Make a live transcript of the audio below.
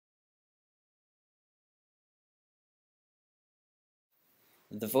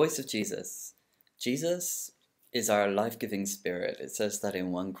The voice of Jesus. Jesus is our life-giving spirit. It says that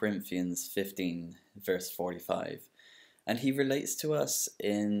in 1 Corinthians 15, verse 45. And he relates to us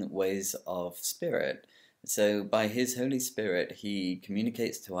in ways of spirit. So by his Holy Spirit, he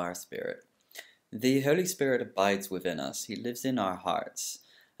communicates to our spirit. The Holy Spirit abides within us. He lives in our hearts.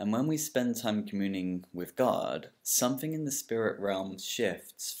 And when we spend time communing with God, something in the spirit realm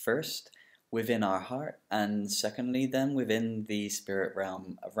shifts. First, within our heart, and secondly, then within the spirit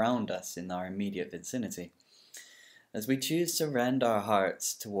realm around us in our immediate vicinity. As we choose to rend our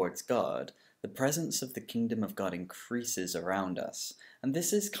hearts towards God, the presence of the kingdom of God increases around us. And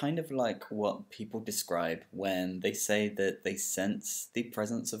this is kind of like what people describe when they say that they sense the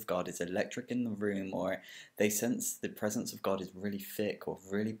presence of God is electric in the room, or they sense the presence of God is really thick or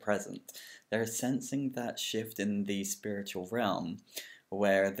really present. They're sensing that shift in the spiritual realm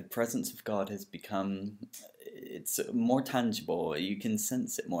where the presence of God has become, it's more tangible, you can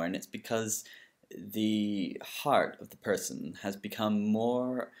sense it more, and it's because the heart of the person has become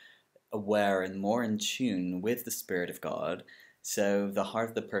more aware and more in tune with the Spirit of God. So the heart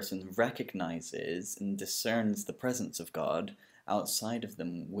of the person recognizes and discerns the presence of God outside of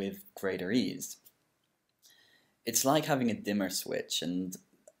them with greater ease. It's like having a dimmer switch, and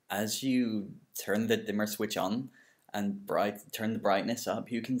as you turn the dimmer switch on and turn the brightness up,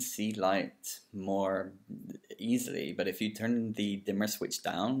 you can see light more easily. But if you turn the dimmer switch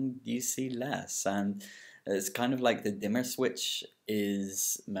down, you see less. And it's kind of like the dimmer switch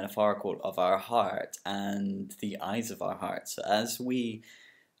is metaphorical of our heart and the eyes of our heart. So as we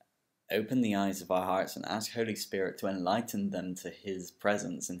open the eyes of our hearts and ask Holy Spirit to enlighten them to His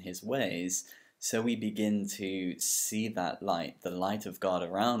presence and His ways, so we begin to see that light, the light of God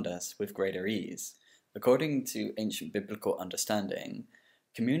around us, with greater ease. According to ancient biblical understanding,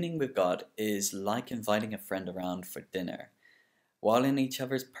 communing with God is like inviting a friend around for dinner. While in each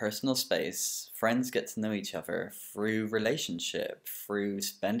other's personal space, friends get to know each other through relationship, through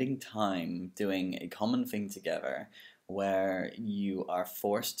spending time doing a common thing together, where you are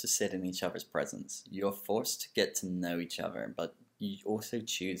forced to sit in each other's presence. You're forced to get to know each other, but you also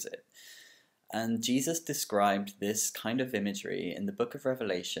choose it. And Jesus described this kind of imagery in the book of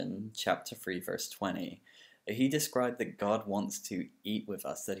Revelation, chapter 3, verse 20. He described that God wants to eat with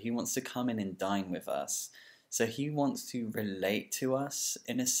us, that He wants to come in and dine with us. So He wants to relate to us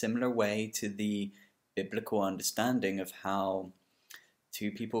in a similar way to the biblical understanding of how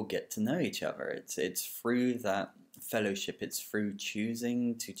two people get to know each other. It's through that fellowship, it's through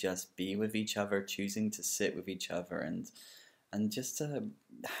choosing to just be with each other, choosing to sit with each other, and just to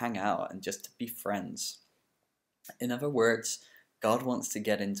hang out and just to be friends. In other words, God wants to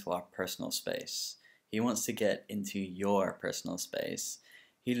get into our personal space. He wants to get into your personal space.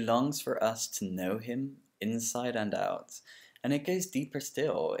 He longs for us to know Him inside and out. And it goes deeper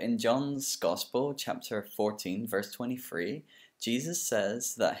still. In John's Gospel, chapter 14, verse 23, Jesus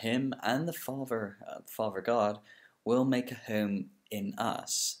says that Him and the Father God, will make a home in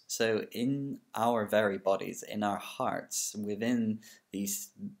us. So in our very bodies, in our hearts, within the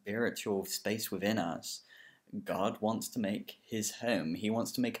spiritual space within us, God wants to make His home. He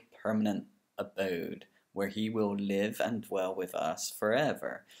wants to make a permanent abode where He will live and dwell with us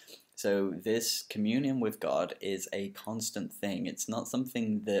forever. So this communion with God is a constant thing. It's not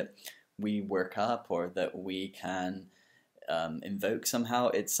something that we work up or that we can invoke somehow.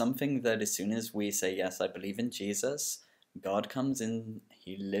 It's something that as soon as we say, yes, I believe in Jesus, God comes in,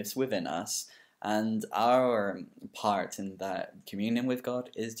 He lives within us, and our part in that communion with God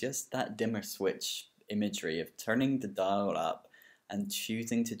is just that dimmer switch imagery of turning the dial up and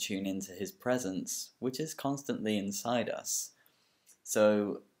choosing to tune into His presence, which is constantly inside us.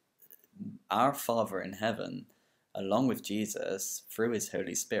 So our Father in heaven, along with Jesus, through His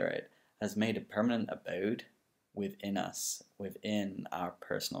Holy Spirit, has made a permanent abode within us, within our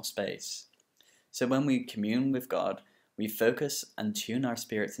personal space. So when we commune with God, we focus and tune our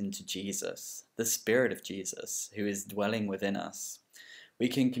spirits into Jesus, the Spirit of Jesus, who is dwelling within us. We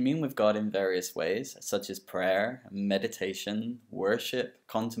can commune with God in various ways, such as prayer, meditation, worship,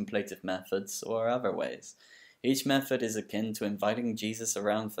 contemplative methods, or other ways. Each method is akin to inviting Jesus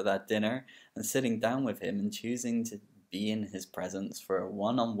around for that dinner and sitting down with Him and choosing to be in His presence for a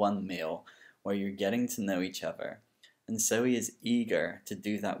one-on-one meal where you're getting to know each other. And so He is eager to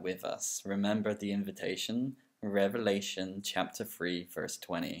do that with us. Remember the invitation, Revelation chapter 3, verse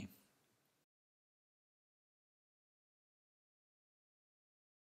 20.